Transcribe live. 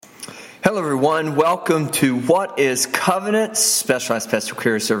Hello, everyone. Welcome to What is Covenant? Specialized Pastoral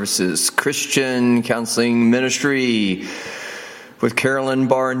Care Services Christian Counseling Ministry with Carolyn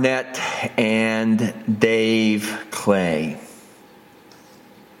Barnett and Dave Clay.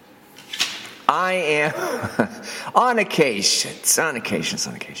 I am, on occasions, I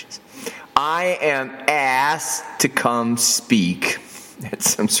am asked to come speak at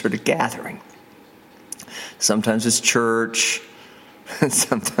some sort of gathering. Sometimes it's church.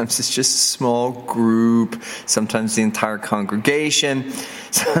 Sometimes it's just a small group. Sometimes the entire congregation.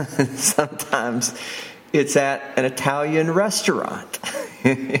 Sometimes it's at an Italian restaurant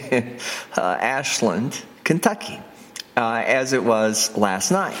in Ashland, Kentucky, as it was last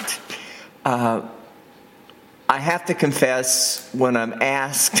night. I have to confess, when I'm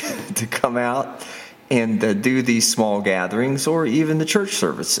asked to come out and do these small gatherings or even the church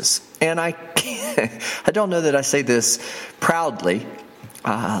services, and I don't know that I say this proudly,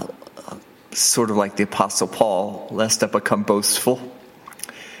 sort of like the Apostle Paul, lest I become boastful.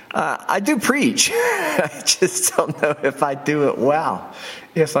 I do preach. I just don't know if I do it well,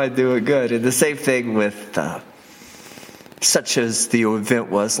 if I do it good. And the same thing with such as the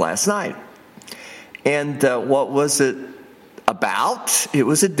event was last night. And what was it about? It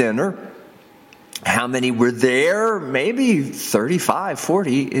was a dinner. How many were there? Maybe 35,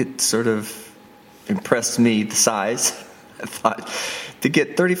 40. It sort of impressed me, the size. I thought, to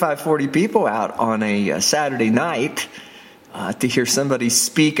get 35, 40 people out on a Saturday night to hear somebody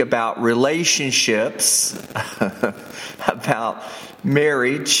speak about relationships, about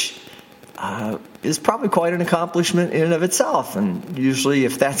marriage, is probably quite an accomplishment in and of itself. And usually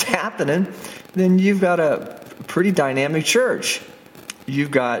if that's happening, then you've got a pretty dynamic church.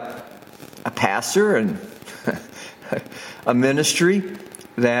 You've got a pastor and a ministry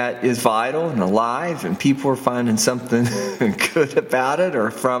that is vital and alive, and people are finding something good about it or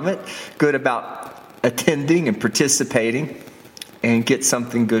from it, good about attending and participating, and get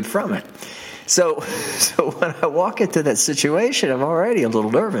something good from it. So when I walk into that situation, I'm already a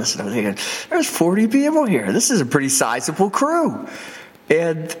little nervous. I'm thinking, there's 40 people here. This is a pretty sizable crew.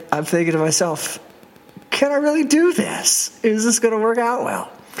 And I'm thinking to myself, can I really do this? Is this going to work out well?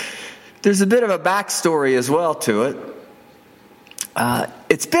 There's a bit of a backstory as well to it.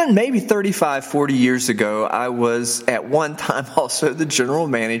 It's been maybe 35, 40 years ago. I was at one time also the general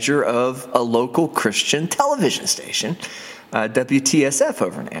manager of a local Christian television station, WTSF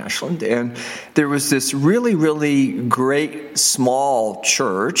over in Ashland. And there was this really, really great small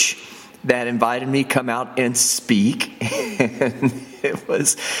church that invited me to come out and speak. And it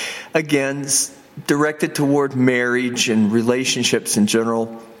was, again, directed toward marriage and relationships in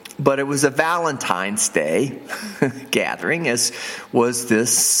general. But it was a Valentine's Day gathering, as was the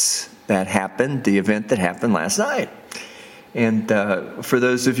event that happened last night. And for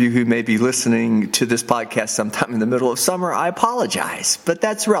those of you who may be listening to this podcast sometime in the middle of summer, I apologize, but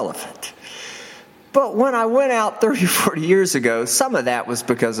that's relevant. But when I went out 30 or 40 years ago, some of that was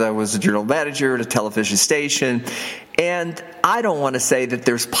because I was a general manager at a television station. And I don't want to say that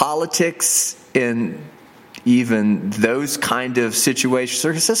there's politics in even those kind of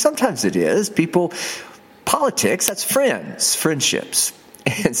situations. Sometimes it is. Politics, that's friendships.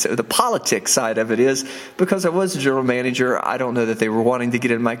 And so the politics side of it is, because I was a general manager, I don't know that they were wanting to get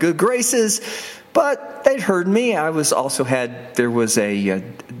in my good graces, but they'd heard me. There was a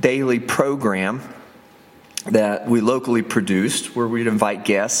daily program that we locally produced where we'd invite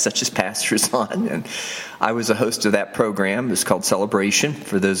guests such as pastors on, and I was a host of that program. It's called Celebration,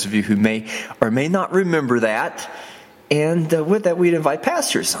 for those of you who may or may not remember that. And with that, we'd invite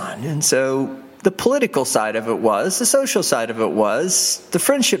pastors on. And so the political side of it was, the social side of it was, the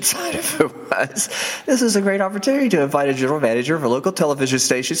friendship side of it was, this is a great opportunity to invite a general manager of a local television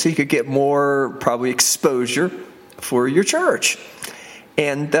station so you could get more probably exposure for your church.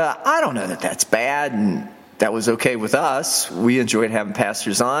 And I don't know that that's bad, and that was okay with us. We enjoyed having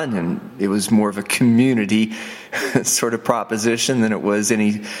pastors on, and it was more of a community sort of proposition than it was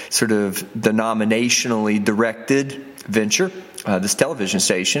any sort of denominationally directed venture. This television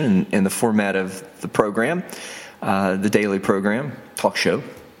station in the format of the program, the daily program, talk show.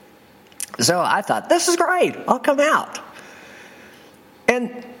 So I thought, this is great. I'll come out.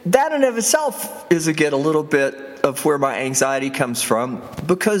 And that in of itself is, again, a little bit of where my anxiety comes from,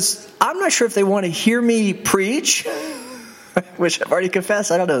 because I'm not sure if they want to hear me preach, which I've already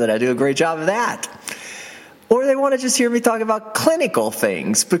confessed, I don't know that I do a great job of that. Or they want to just hear me talk about clinical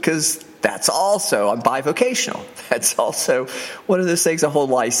things, because I'm bivocational. That's also one of those things I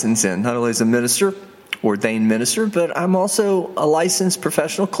hold license in, not only as a minister, ordained minister, but I'm also a licensed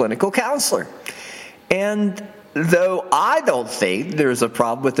professional clinical counselor. And though I don't think there's a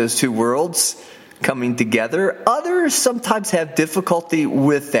problem with those two worlds coming together, others sometimes have difficulty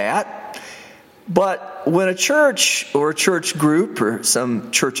with that. But when a church or a church group or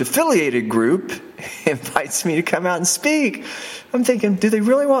some church-affiliated group invites me to come out and speak, I'm thinking, do they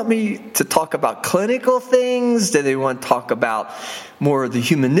really want me to talk about clinical things? Do they want to talk about more of the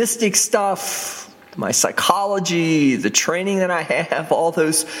humanistic stuff, my psychology, the training that I have, all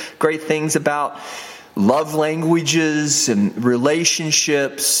those great things about love languages and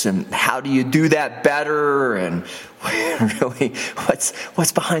relationships and how do you do that better, and really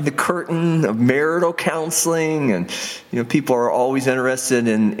what's behind the curtain of marital counseling? And people are always interested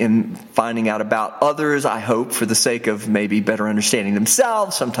in finding out about others, I hope, for the sake of maybe better understanding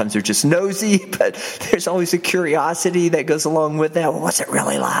themselves. Sometimes they're just nosy, but there's always a curiosity that goes along with that. Well, what's it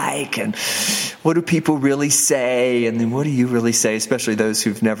really like? And what do people really say? And then what do you really say, especially those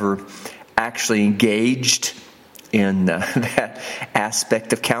who've never actually engaged in that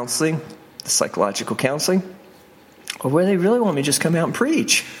aspect of counseling, the psychological counseling? Or where they really want me to just come out and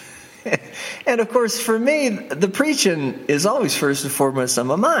preach. And of course, for me, the preaching is always first and foremost on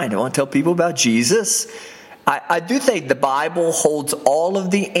my mind. I want to tell people about Jesus. I do think the Bible holds all of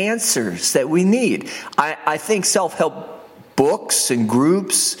the answers that we need. I think self-help books and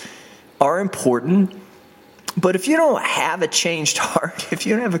groups are important. But if you don't have a changed heart, if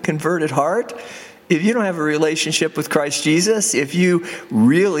you don't have a converted heart, if you don't have a relationship with Christ Jesus, if you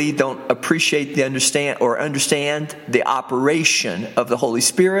really don't appreciate understand the operation of the Holy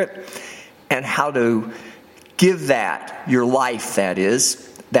Spirit and how to give that, your life, that is,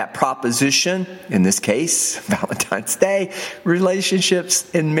 that proposition, in this case, Valentine's Day, relationships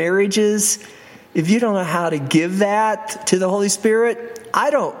and marriages, if you don't know how to give that to the Holy Spirit, I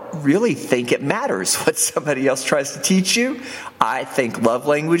don't really think it matters what somebody else tries to teach you. I think love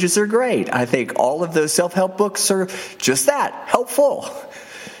languages are great. I think all of those self-help books are just that, helpful.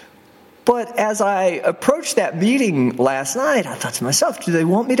 But as I approached that meeting last night, I thought to myself, do they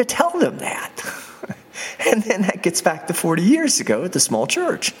want me to tell them that? And then that gets back to 40 years ago at the small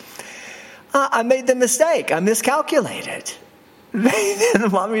church. I made the mistake. I miscalculated. They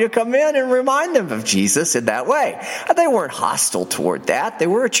didn't want me to come in and remind them of Jesus in that way. They weren't hostile toward that. They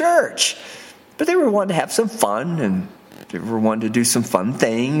were a church. But they were wanting to have some fun, and they were wanting to do some fun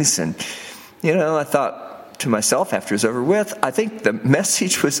things. And, I thought to myself after it was over with, I think the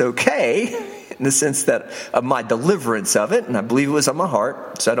message was okay in the sense that of my deliverance of it, and I believe it was on my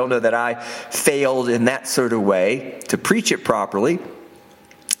heart. So I don't know that I failed in that sort of way to preach it properly.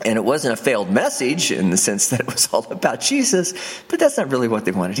 And it wasn't a failed message in the sense that it was all about Jesus, but that's not really what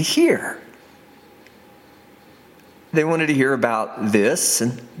they wanted to hear. They wanted to hear about this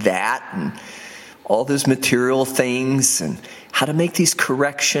and that and all those material things and how to make these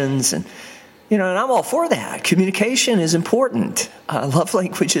corrections. And, and I'm all for that. Communication is important. Love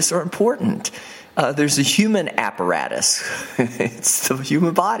languages are important. There's a human apparatus. It's the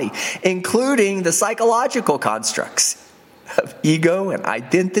human body, including the psychological constructs of ego and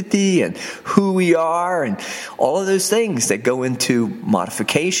identity and who we are and all of those things that go into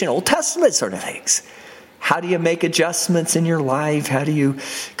modification, Old Testament sort of things. How do you make adjustments in your life? How do you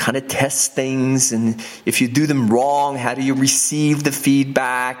kind of test things? And if you do them wrong, how do you receive the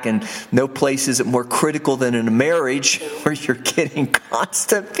feedback? And no place is it more critical than in a marriage where you're getting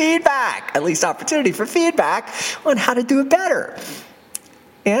constant feedback, at least opportunity for feedback on how to do it better.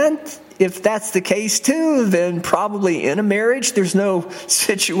 And if that's the case too, then probably in a marriage, there's no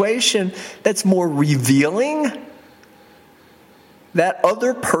situation that's more revealing. That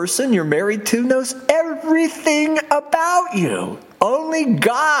other person you're married to knows everything about you. Only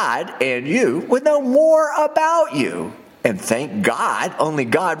God and you would know more about you. And thank God, only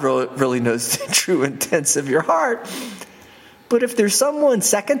God really knows the true intents of your heart. But if there's someone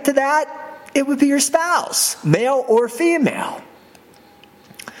second to that, it would be your spouse, male or female.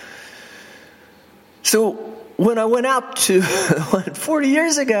 So when I went out to 40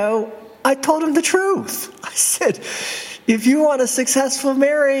 years ago, I told him the truth. I said, if you want a successful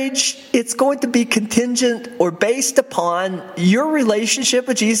marriage, it's going to be contingent or based upon your relationship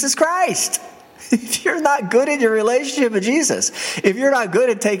with Jesus Christ. If you're not good in your relationship with Jesus, if you're not good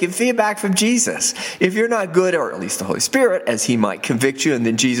at taking feedback from Jesus, if you're not good, or at least the Holy Spirit, as he might convict you and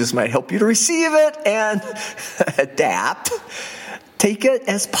then Jesus might help you to receive it and adapt, take it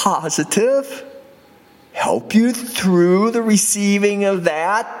as positive, help you through the receiving of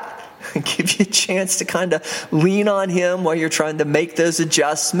that, give you a chance to kind of lean on him while you're trying to make those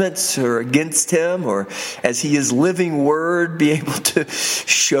adjustments or against him, or as he is living word, be able to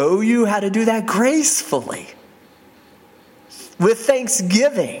show you how to do that gracefully with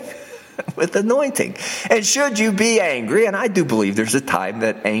thanksgiving. with anointing. And should you be angry, and I do believe there's a time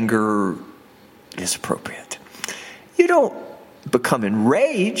that anger is appropriate, you don't become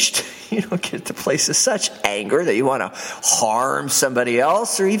enraged. You don't get to a place of such anger that you want to harm somebody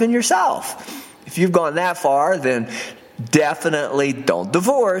else or even yourself. If you've gone that far, then definitely don't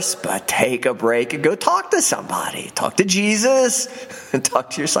divorce, but take a break and go talk to somebody. Talk to Jesus and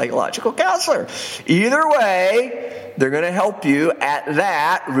talk to your psychological counselor. Either way, they're going to help you at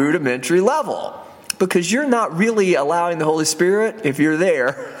that rudimentary level, because you're not really allowing the Holy Spirit, if you're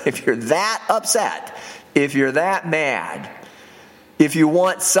there, if you're that upset, if you're that mad, if you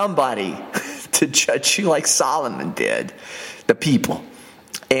want somebody to judge you like Solomon did, the people.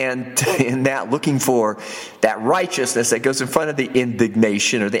 And in that, looking for that righteousness that goes in front of the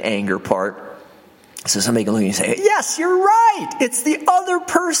indignation or the anger part. So somebody can look at you and say, yes, you're right. It's the other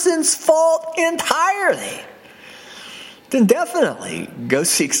person's fault entirely. Then definitely go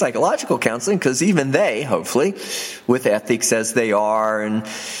seek psychological counseling, because even they, hopefully, with ethics as they are and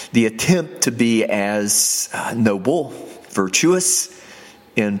the attempt to be as noble, virtuous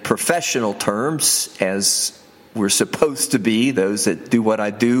in professional terms as we're supposed to be, those that do what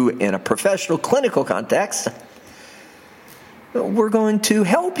I do in a professional clinical context, we're going to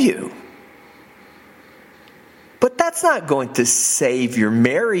help you. But that's not going to save your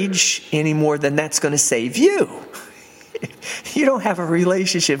marriage any more than that's going to save you. You don't have a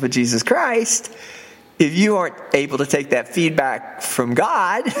relationship with Jesus Christ if you aren't able to take that feedback from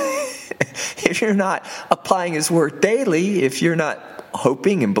God, if you're not applying His Word daily, if you're not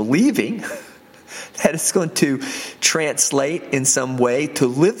hoping and believing that it's going to translate in some way to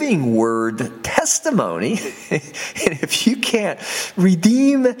living word testimony. And if you can't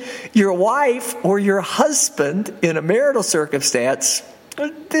redeem your wife or your husband in a marital circumstance,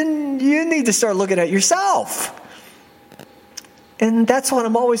 then you need to start looking at yourself. And that's what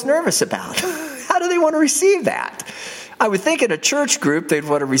I'm always nervous about. How do they want to receive that? I would think in a church group they'd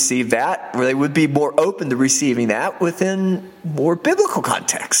want to receive that, or they would be more open to receiving that within more biblical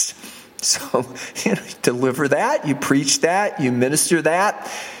context. So, you deliver that, you preach that, you minister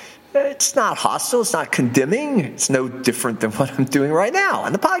that. It's not hostile, it's not condemning. It's no different than what I'm doing right now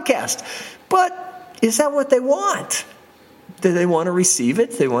on the podcast. But is that what they want? Do they want to receive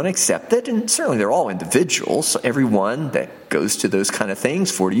it? Do they want to accept it? And certainly they're all individuals. So everyone that goes to those kind of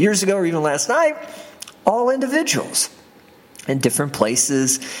things 40 years ago or even last night, all individuals in different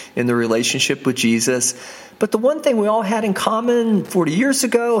places in the relationship with Jesus. But the one thing we all had in common 40 years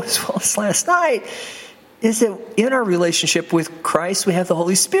ago as well as last night is that in our relationship with Christ, we have the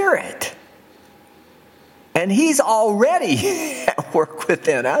Holy Spirit. And He's already at work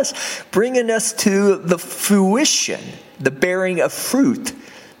within us, bringing us to the fruition, the bearing of fruit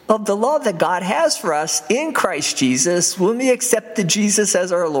of the love that God has for us in Christ Jesus when we accepted Jesus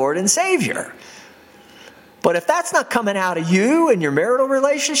as our Lord and Savior. But if that's not coming out of you in your marital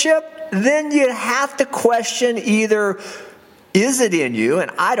relationship, then you have to question either, is it in you?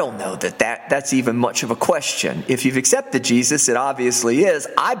 And I don't know that's even much of a question. If you've accepted Jesus, it obviously is.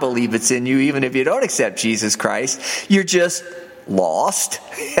 I believe it's in you even if you don't accept Jesus Christ. You're just lost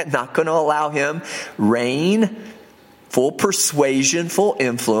and not going to allow Him reign, full persuasion, full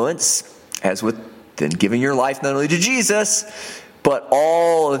influence, as with then giving your life not only to Jesus, but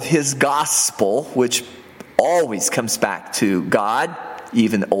all of His gospel, which always comes back to God,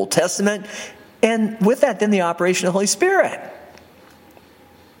 even the Old Testament, and with that, then the operation of the Holy Spirit.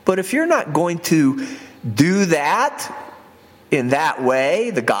 But if you're not going to do that in that way,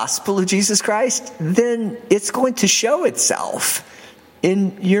 the gospel of Jesus Christ, then it's going to show itself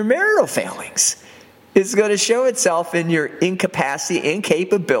in your marital failings. It's going to show itself in your incapacity,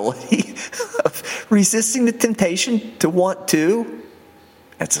 incapability of resisting the temptation to want to.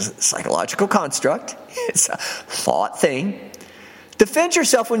 That's a psychological construct. It's a thought thing. Defend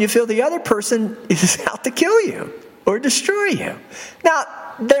yourself when you feel the other person is out to kill you or destroy you. Now,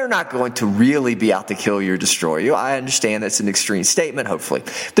 they're not going to really be out to kill you or destroy you. I understand that's an extreme statement, hopefully.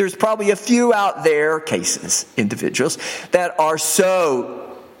 There's probably a few out there, cases, individuals, that are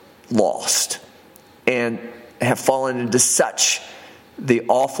so lost and have fallen into such the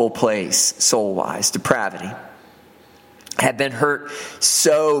awful place, soul-wise, depravity, have been hurt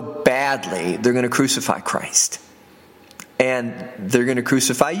so badly, they're going to crucify Christ. And they're going to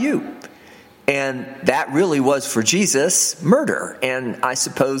crucify you. And that really was for Jesus, murder. And I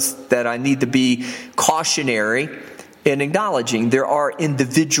suppose that I need to be cautionary in acknowledging there are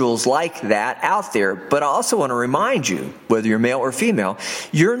individuals like that out there. But I also want to remind you, whether you're male or female,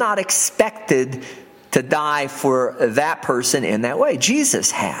 you're not expected to die for that person in that way.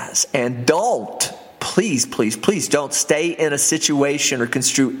 Jesus has. And don't please, please, please don't stay in a situation or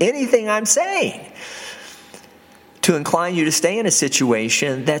construe anything I'm saying to incline you to stay in a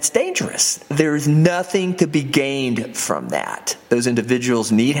situation that's dangerous. There's nothing to be gained from that. Those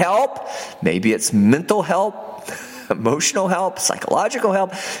individuals need help. Maybe it's mental help, emotional help, psychological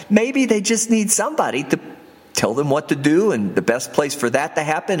help. Maybe they just need somebody to tell them what to do, and the best place for that to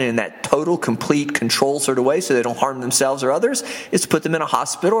happen in that total, complete control sort of way so they don't harm themselves or others is to put them in a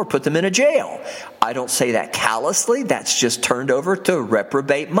hospital or put them in a jail. I don't say that callously. That's just turned over to a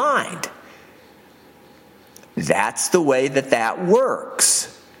reprobate mind. That's the way that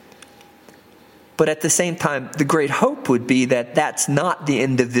works. But at the same time, the great hope would be that that's not the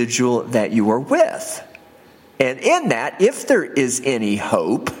individual that you are with. And in that, if there is any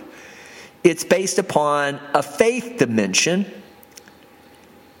hope, it's based upon a faith dimension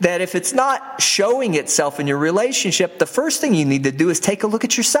that if it's not showing itself in your relationship, the first thing you need to do is take a look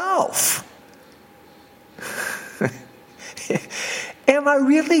at yourself. Am I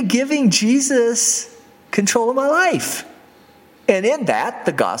really giving Jesus control of my life? And in that,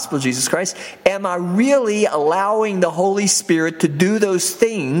 the gospel of Jesus Christ, am I really allowing the Holy Spirit to do those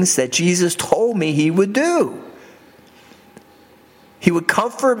things that Jesus told me he would do? He would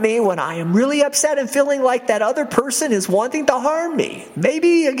comfort me when I am really upset and feeling like that other person is wanting to harm me.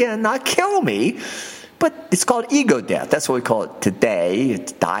 Maybe, again, not kill me, but it's called ego death. That's what we call it today.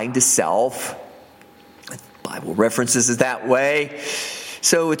 It's dying to self. The Bible references it that way.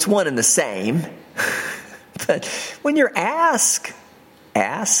 So it's one and the same. But when you're asked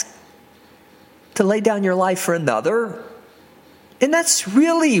to lay down your life for another, and that's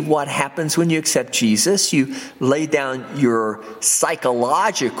really what happens when you accept Jesus. You lay down your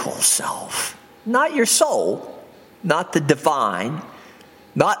psychological self, not your soul, not the divine,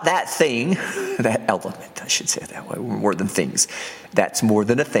 not that thing, that element, I should say it that way, more than things. That's more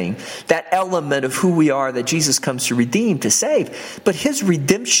than a thing. That element of who we are that Jesus comes to redeem, to save. But his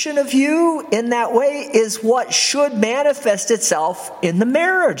redemption of you in that way is what should manifest itself in the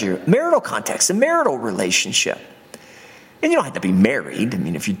marital context, the marital relationship. And you don't have to be married. I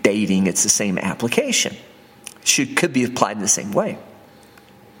mean, if you're dating, it's the same application. Could be applied in the same way.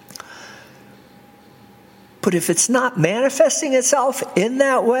 But if it's not manifesting itself in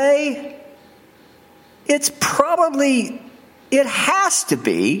that way, it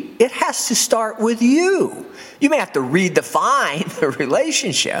has to start with you. You may have to redefine the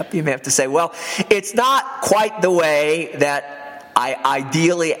relationship. You may have to say, well, it's not quite the way that I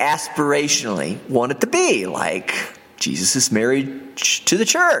ideally, aspirationally want it to be. Like Jesus is married to the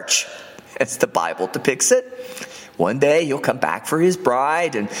church, as the Bible depicts it. One day he'll come back for his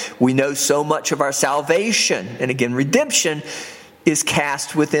bride, and we know so much of our salvation, and again, redemption, is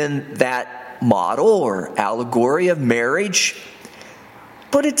cast within that model or allegory of marriage.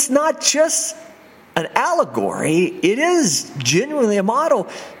 But it's not just an allegory, it is genuinely a model.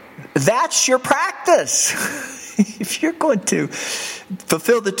 That's your practice. If you're going to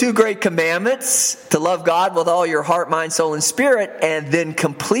fulfill the two great commandments, to love God with all your heart, mind, soul, and spirit, and then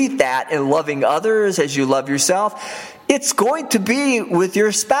complete that in loving others as you love yourself, it's going to be with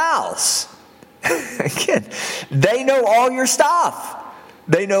your spouse. Again, they know all your stuff.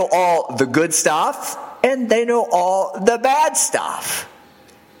 They know all the good stuff, and they know all the bad stuff.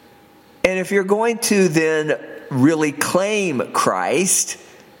 And if you're going to then really claim Christ,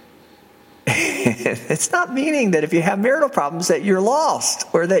 it's not meaning that if you have marital problems that you're lost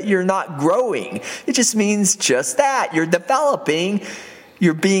or that you're not growing. It just means just that. You're developing,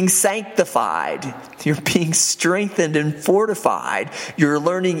 you're being sanctified, you're being strengthened and fortified. You're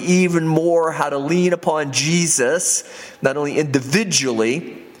learning even more how to lean upon Jesus, not only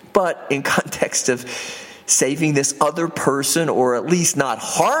individually, but in context of saving this other person, or at least not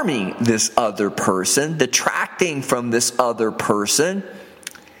harming this other person, detracting from this other person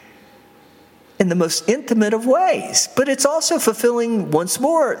in the most intimate of ways. But it's also fulfilling, once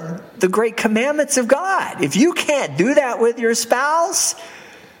more, the great commandments of God. If you can't do that with your spouse,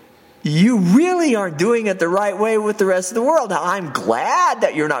 you really aren't doing it the right way with the rest of the world. Now, I'm glad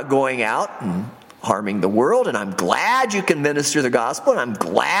that you're not going out and harming the world, and I'm glad you can minister the gospel, and I'm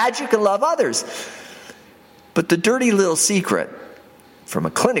glad you can love others. But the dirty little secret, from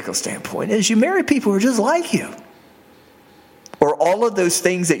a clinical standpoint, is you marry people who are just like you. Or all of those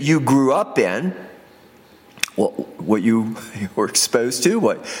things that you grew up in, what you were exposed to,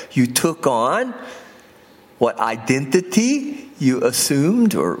 what you took on, what identity you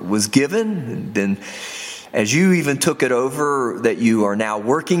assumed or was given, and then as you even took it over that you are now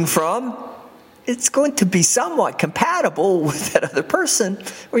working from, it's going to be somewhat compatible with that other person,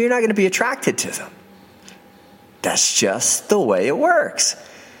 or you're not going to be attracted to them. That's just the way it works.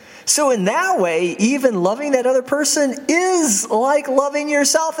 So in that way, even loving that other person is like loving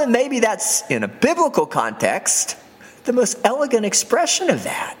yourself. And maybe that's, in a biblical context, the most elegant expression of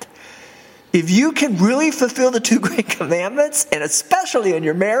that. If you can really fulfill the 2 great commandments, and especially in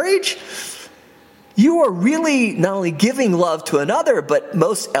your marriage, you are really not only giving love to another, but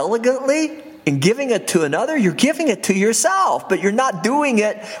most elegantly, in giving it to another, you're giving it to yourself. But you're not doing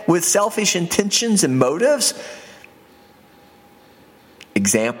it with selfish intentions and motives.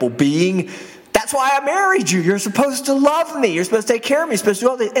 Example being, that's why I married you. You're supposed to love me. You're supposed to take care of me. You're supposed to do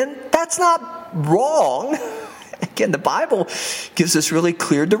all this. And that's not wrong. Again, the Bible gives us really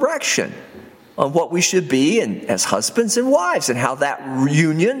clear direction on what we should be and as husbands and wives, and how that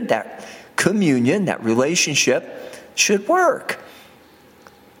union, that communion, that relationship should work.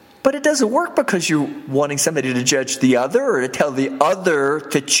 But it doesn't work because you're wanting somebody to judge the other or to tell the other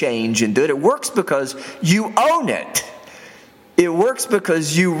to change and do it. It works because you own it. It works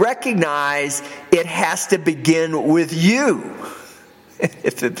because you recognize it has to begin with you.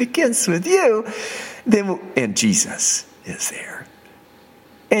 If it begins with you, and Jesus is there,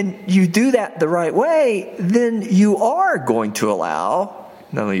 and you do that the right way, then you are going to allow,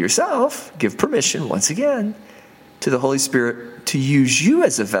 not only yourself, give permission once again to the Holy Spirit to use you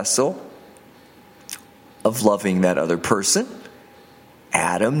as a vessel of loving that other person.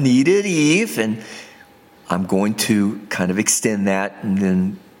 Adam needed Eve, and I'm going to kind of extend that and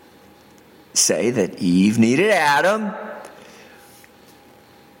then say that Eve needed Adam.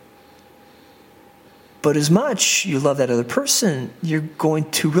 But as much you love that other person, you're going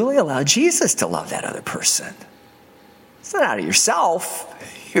to really allow Jesus to love that other person. It's not out of yourself.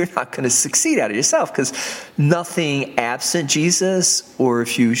 You're not going to succeed out of yourself, because nothing absent Jesus, or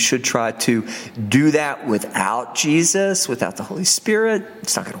if you should try to do that without Jesus, without the Holy Spirit,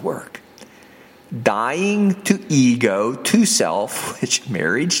 it's not going to work. Dying to ego, to self, which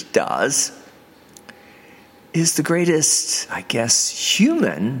marriage does, is the greatest, I guess,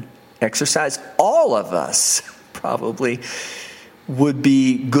 human exercise all of us probably would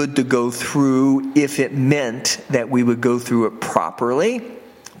be good to go through if it meant that we would go through it properly.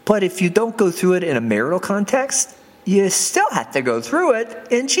 But if you don't go through it in a marital context, you still have to go through it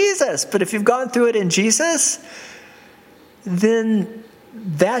in Jesus. But if you've gone through it in Jesus, then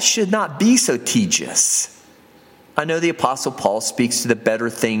that should not be so tedious. I know the Apostle Paul speaks to the better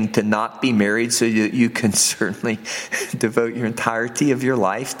thing to not be married, so you can certainly devote your entirety of your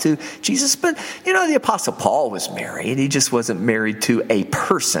life to Jesus. But, the Apostle Paul was married. He just wasn't married to a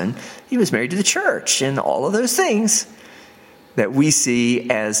person. He was married to the church, and all of those things that we see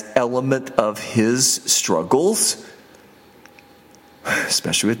as element of his struggles,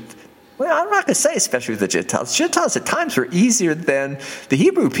 especially with, I'm not going to say especially with the Gentiles. Gentiles at times were easier than the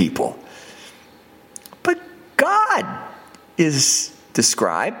Hebrew people. But God is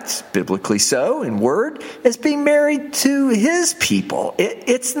described, biblically so, in word, as being married to his people.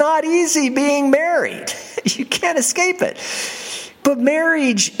 It's not easy being married. You can't escape it. But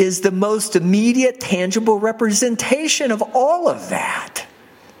marriage is the most immediate, tangible representation of all of that.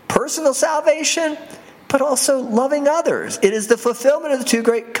 Personal salvation, but also loving others. It is the fulfillment of the 2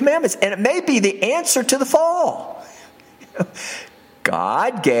 great commandments. And it may be the answer to the fall.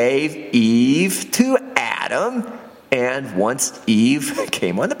 God gave Eve to Adam. And once Eve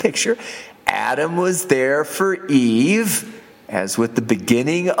came on the picture, Adam was there for Eve, as with the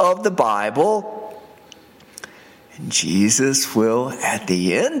beginning of the Bible. And Jesus will, at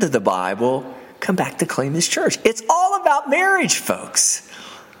the end of the Bible, come back to claim his church. It's all about marriage, folks.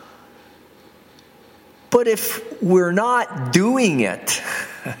 But if we're not doing it,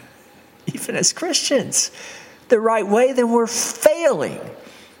 even as Christians, the right way, then we're failing.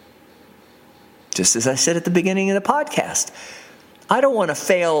 Just as I said at the beginning of the podcast, I don't want to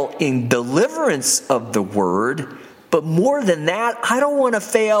fail in deliverance of the word, but more than that, I don't want to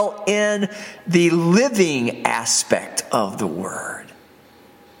fail in the living aspect of the word.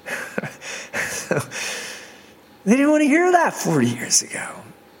 They didn't want to hear that 40 years ago.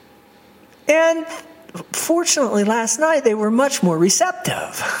 And fortunately, last night, they were much more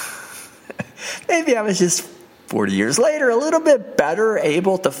receptive. Maybe I was just 40 years later, a little bit better,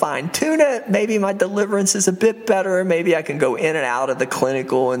 able to fine-tune it. Maybe my deliverance is a bit better. Maybe I can go in and out of the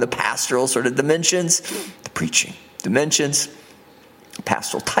clinical and the pastoral sort of dimensions, the preaching dimensions,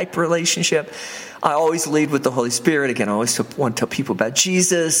 pastoral type relationship. I always lead with the Holy Spirit. Again, I always want to tell people about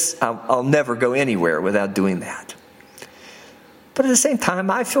Jesus. I'll never go anywhere without doing that. But at the same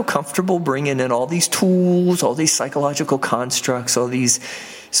time, I feel comfortable bringing in all these tools, all these psychological constructs, all these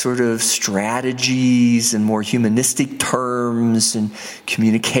sort of strategies and more humanistic terms and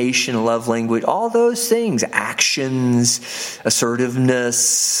communication, love language, all those things, actions,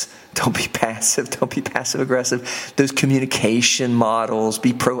 assertiveness. Don't be passive aggressive. Those communication models,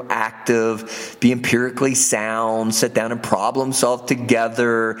 be proactive, be empirically sound, sit down and problem solve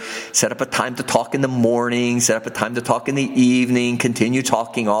together, set up a time to talk in the morning, set up a time to talk in the evening, continue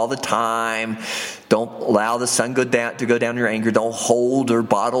talking all the time. Don't allow the sun to go down your anger. Don't hold or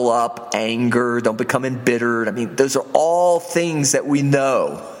bottle up anger. Don't become embittered. I mean, those are all things that we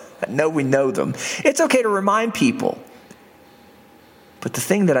know. I know we know them. It's okay to remind people. But the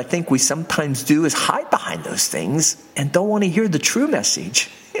thing that I think we sometimes do is hide behind those things and don't want to hear the true message.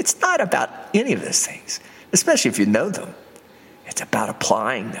 It's not about any of those things, especially if you know them. It's about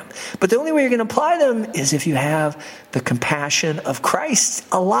applying them. But the only way you're going to apply them is if you have the compassion of Christ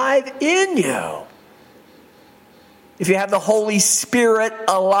alive in you. If you have the Holy Spirit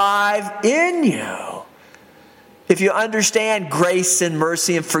alive in you. If you understand grace and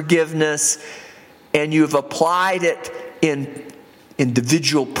mercy and forgiveness and you've applied it in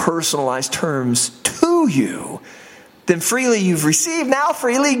individual, personalized terms to you, then freely you've received, now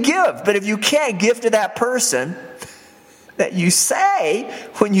freely give. But if you can't give to that person that you say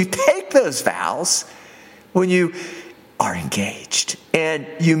when you take those vows, when you are engaged, and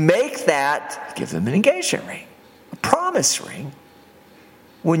you make that, give them an engagement ring, a promise ring.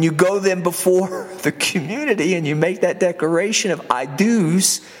 When you go then before the community and you make that declaration of I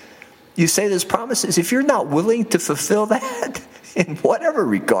do's, you say those promises. If you're not willing to fulfill that, in whatever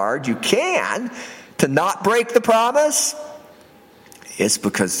regard you can, to not break the promise, it's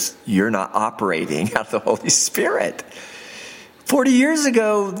because you're not operating out of the Holy Spirit. 40 years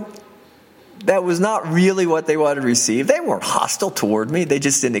ago, that was not really what they wanted to receive. They weren't hostile toward me. They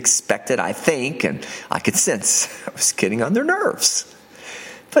just didn't expect it, I think, and I could sense I was getting on their nerves.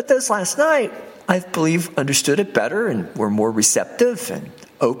 But those last night, I believe, understood it better and were more receptive and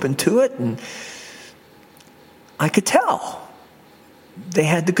open to it, and I could tell they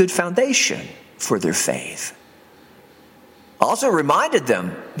had the good foundation for their faith. I also reminded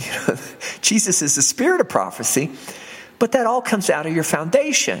them, Jesus is the spirit of prophecy, but that all comes out of your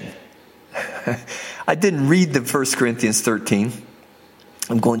foundation. I didn't read the 1 Corinthians 13.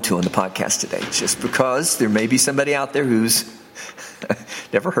 I'm going to on the podcast today, just because there may be somebody out there who's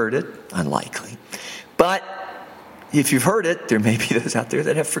never heard it, unlikely. But if you've heard it, there may be those out there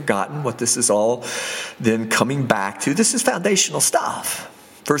that have forgotten what this is all then coming back to. This is foundational stuff.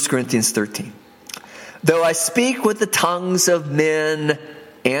 1 Corinthians 13. Though I speak with the tongues of men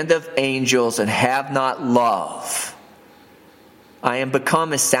and of angels and have not love, I am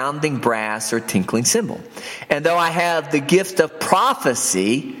become a sounding brass or tinkling cymbal. And though I have the gift of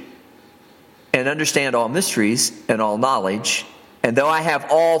prophecy and understand all mysteries and all knowledge, and though I have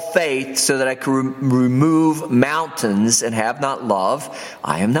all faith so that I can remove mountains and have not love,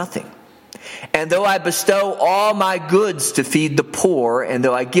 I am nothing. And though I bestow all my goods to feed the poor, and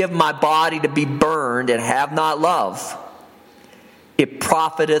though I give my body to be burned and have not love, it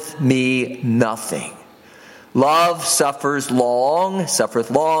profiteth me nothing. Love suffereth long,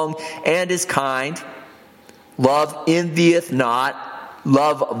 and is kind. Love envieth not.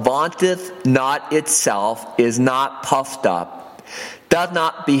 Love vaunteth not itself, is not puffed up, doth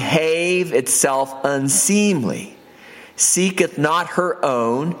not behave itself unseemly, seeketh not her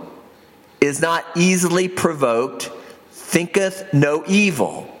own, is not easily provoked, thinketh no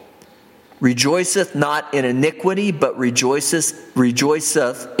evil, rejoiceth not in iniquity, but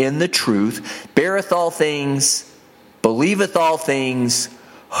rejoiceth in the truth, beareth all things, believeth all things,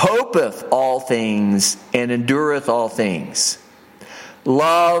 hopeth all things, and endureth all things.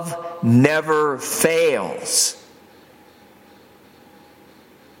 Love never fails.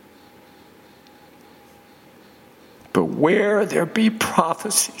 But where there be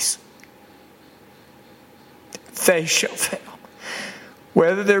prophecies, they shall fail.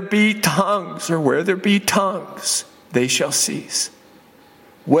 Whether there be tongues or where there be tongues, they shall cease.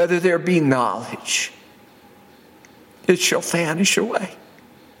 Whether there be knowledge, it shall vanish away.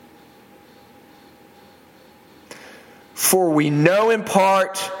 For we know in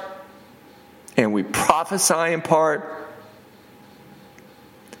part, and we prophesy in part.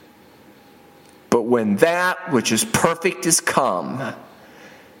 But when that which is perfect is come,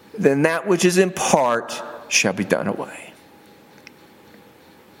 then that which is in part shall be done away.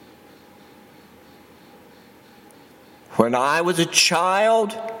 When I was a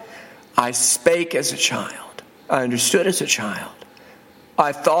child, I spake as a child. I understood as a child.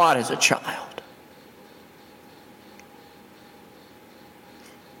 I thought as a child.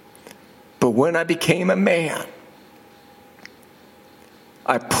 But when I became a man,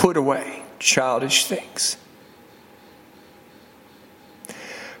 I put away childish things.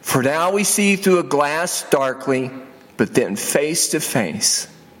 For now we see through a glass darkly, but then face to face.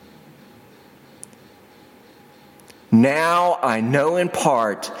 Now I know in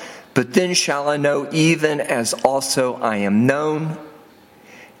part, but then shall I know even as also I am known.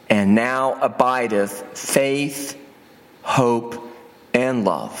 And now abideth faith, hope, and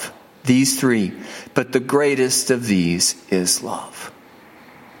love. These three. But the greatest of these is love.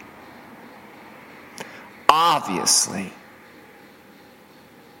 Obviously,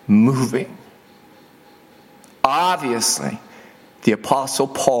 moving. Obviously, the Apostle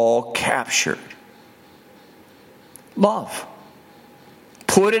Paul captured love.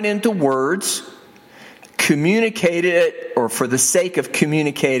 Put it into words, communicated it, or for the sake of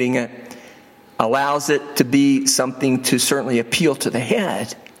communicating it, allows it to be something to certainly appeal to the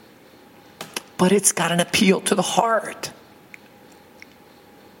head, but it's got an appeal to the heart.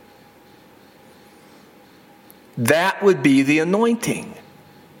 That would be the anointing.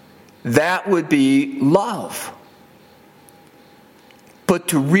 That would be love. But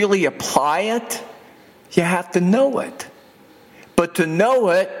to really apply it, you have to know it. But to know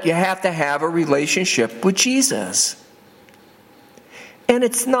it, you have to have a relationship with Jesus. And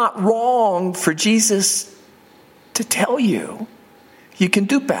it's not wrong for Jesus to tell you you can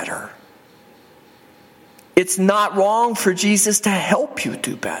do better. It's not wrong for Jesus to help you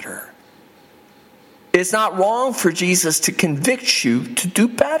do better. It's not wrong for Jesus to convict you to do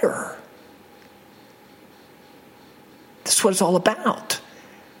better. That's what it's all about.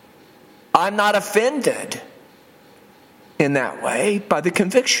 I'm not offended in that way by the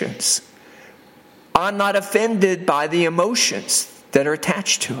convictions. I'm not offended by the emotions that are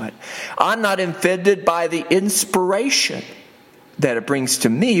attached to it. I'm not offended by the inspiration that it brings to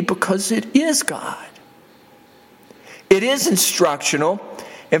me because it is God. It is instructional.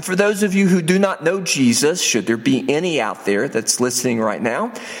 And for those of you who do not know Jesus, should there be any out there that's listening right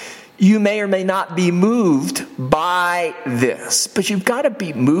now, you may or may not be moved by this. But you've got to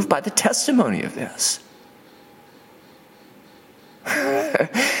be moved by the testimony of this.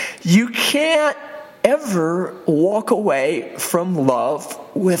 You can't ever walk away from love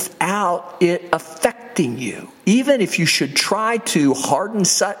without it affecting you. Even if you should try to harden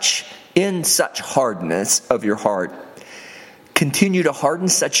such hardness of your heart, continue to harden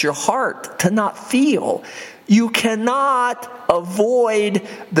such your heart to not feel. You cannot avoid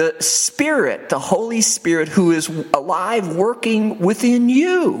the Spirit, the Holy Spirit who is alive working within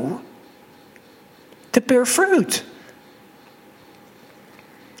you to bear fruit.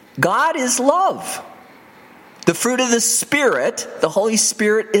 God is love. The fruit of the Spirit, the Holy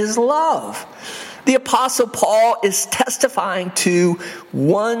Spirit, is love. The Apostle Paul is testifying to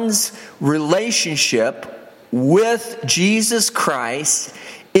one's relationship with Jesus Christ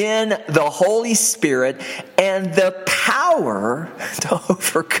in the Holy Spirit and the power to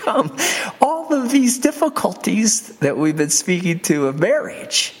overcome all of these difficulties that we've been speaking to of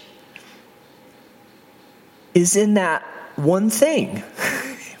marriage is in that one thing.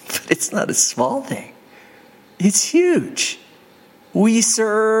 But it's not a small thing. It's huge. We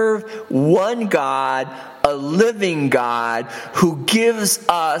serve one God, a living God, who gives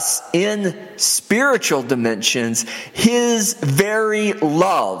us in spiritual dimensions His very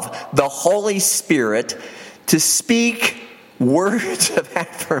love, the Holy Spirit, to speak words of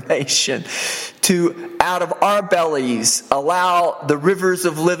affirmation, to out of our bellies allow the rivers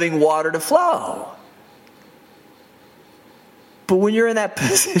of living water to flow. But when you're in that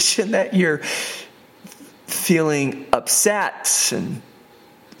position that you're feeling upset and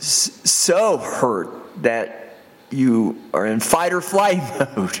so hurt that you are in fight or flight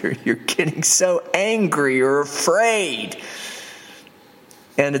mode, or you're getting so angry or afraid,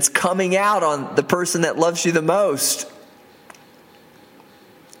 and it's coming out on the person that loves you the most,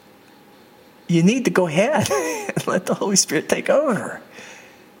 you need to go ahead and let the Holy Spirit take over.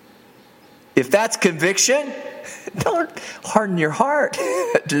 If that's conviction, don't harden your heart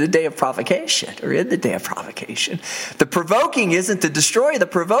to the day of provocation or in the day of provocation. The provoking isn't to destroy. The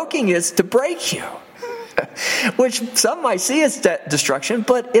provoking is to break you, which some might see as destruction,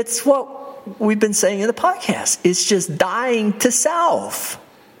 but it's what we've been saying in the podcast. It's just dying to self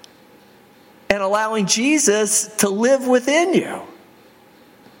and allowing Jesus to live within you.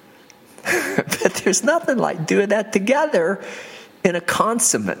 But there's nothing like doing that together in a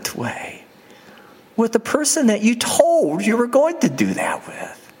consummate way with the person that you told you were going to do that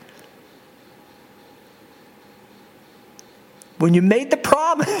with. When you made the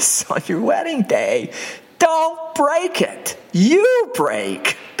promise on your wedding day, don't break it. You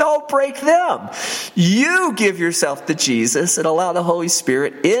break. Don't break them. You give yourself to Jesus and allow the Holy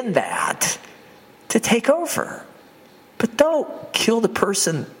Spirit in that to take over. But don't kill the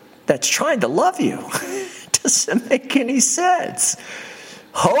person that's trying to love you. It doesn't make any sense.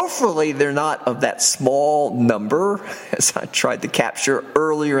 Hopefully they're not of that small number, as I tried to capture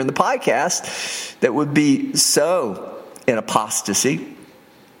earlier in the podcast, that would be so in apostasy,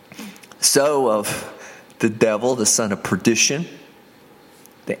 so of the devil, the son of perdition,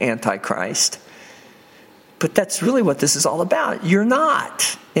 the Antichrist. But that's really what this is all about. You're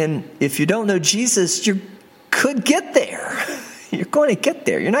not. And if you don't know Jesus, you could get there. You're going to get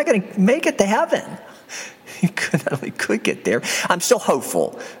there. You're not going to make it to heaven. You not only could get there. I'm still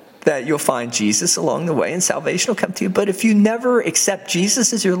hopeful that you'll find Jesus along the way and salvation will come to you. But if you never accept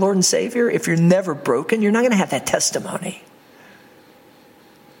Jesus as your Lord and Savior, if you're never broken, you're not going to have that testimony.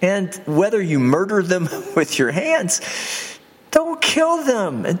 And whether you murder them with your hands, don't kill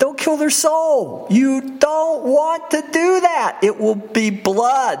them and don't kill their soul. You don't want to do that. It will be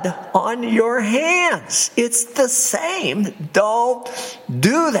blood on your hands. It's the same. Don't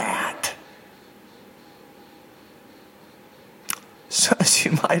do that. So as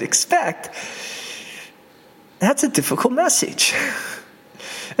you might expect, that's a difficult message,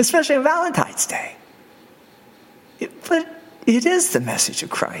 especially on Valentine's Day. But it is the message of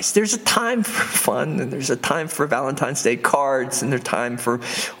Christ. There's a time for fun, and there's a time for Valentine's Day cards, and there's time for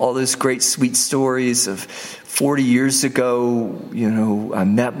all those great sweet stories of 40 years ago, I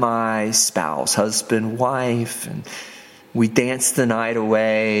met my spouse, husband, wife, and we danced the night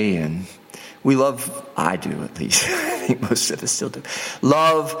away, and we love, I do at least, I think most of us still do,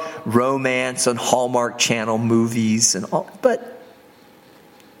 love romance on Hallmark Channel movies and all, but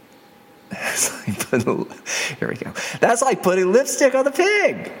here we go. That's like putting lipstick on the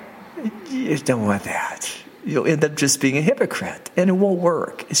pig. You don't want that. You'll end up just being a hypocrite, and it won't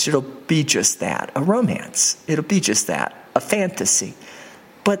work. It'll be just that, a romance. It'll be just that, a fantasy.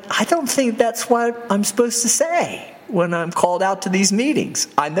 But I don't think that's what I'm supposed to say when I'm called out to these meetings.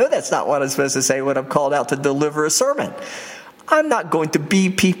 I know that's not what I'm supposed to say when I'm called out to deliver a sermon. I'm not going to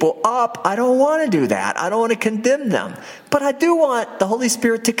beat people up. I don't want to do that. I don't want to condemn them. But I do want the Holy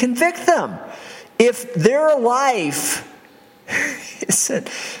Spirit to convict them. If their life isn't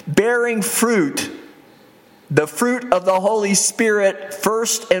bearing fruit, the fruit of the Holy Spirit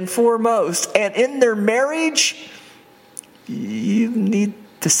first and foremost, and in their marriage, you need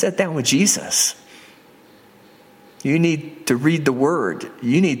to sit down with Jesus. You need to read the Word.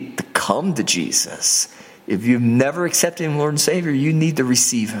 You need to come to Jesus. If you've never accepted Him Lord and Savior, you need to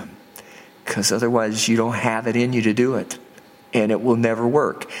receive Him. Because otherwise you don't have it in you to do it. And it will never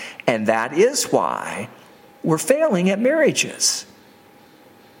work. And that is why we're failing at marriages.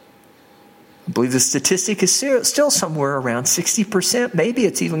 I believe the statistic is still somewhere around 60%. Maybe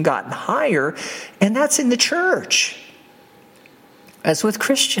it's even gotten higher. And that's in the church. As with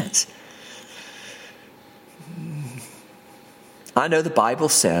Christians. I know the Bible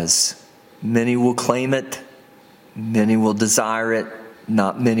says many will claim it, many will desire it,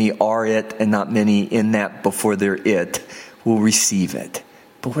 not many are it, and not many in that before they're it will receive it.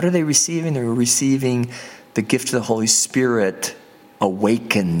 But what are they receiving? They're receiving the gift of the Holy Spirit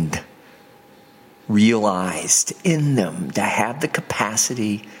awakened, realized in them to have the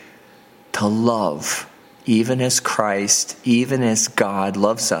capacity to love, even as Christ, even as God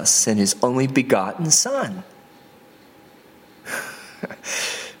loves us in His only begotten Son.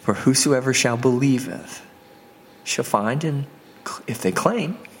 For whosoever shall believeth shall find, and if they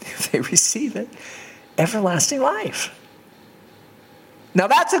claim, if they receive it, everlasting life. Now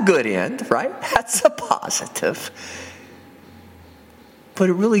that's a good end, right? That's a positive.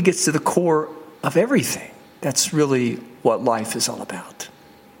 But it really gets to the core of everything. That's really what life is all about.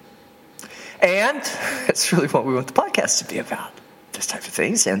 And that's really what we want the podcast to be about, this type of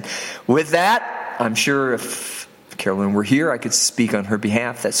things. And with that, I'm sure if Carolyn were here, I could speak on her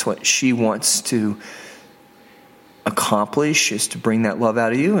behalf. That's what she wants to accomplish, is to bring that love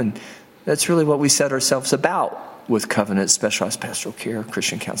out of you. And that's really what we set ourselves about with Covenant Specialized Pastoral Care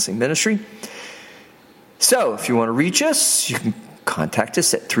Christian Counseling Ministry. So if you want to reach us, you can contact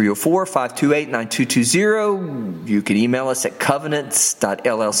us at 304-528-9220. You can email us at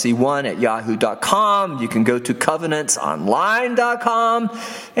covenants.llc1@yahoo.com. You can go to covenantsonline.com,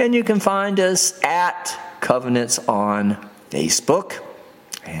 and you can find us at Covenants on Facebook.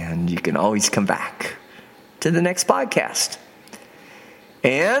 And you can always come back to the next podcast.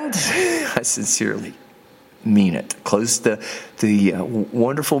 And I sincerely mean it. Closed the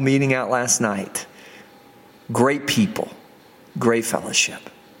wonderful meeting out last night. Great people. Great fellowship.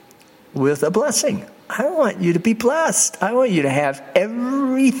 with a blessing. I want you to be blessed. I want you to have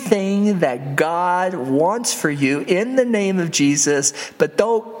everything that God wants for you in the name of Jesus, but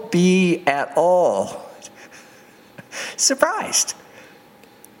don't be at all surprised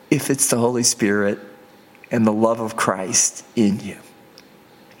if it's the Holy Spirit and the love of Christ in you.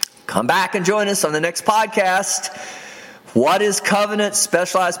 Come back and join us on the next podcast. What is Covenant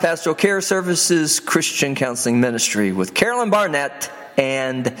Specialized Pastoral Care Services Christian Counseling Ministry with Carolyn Barnett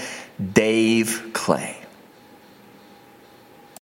and Dave Clay.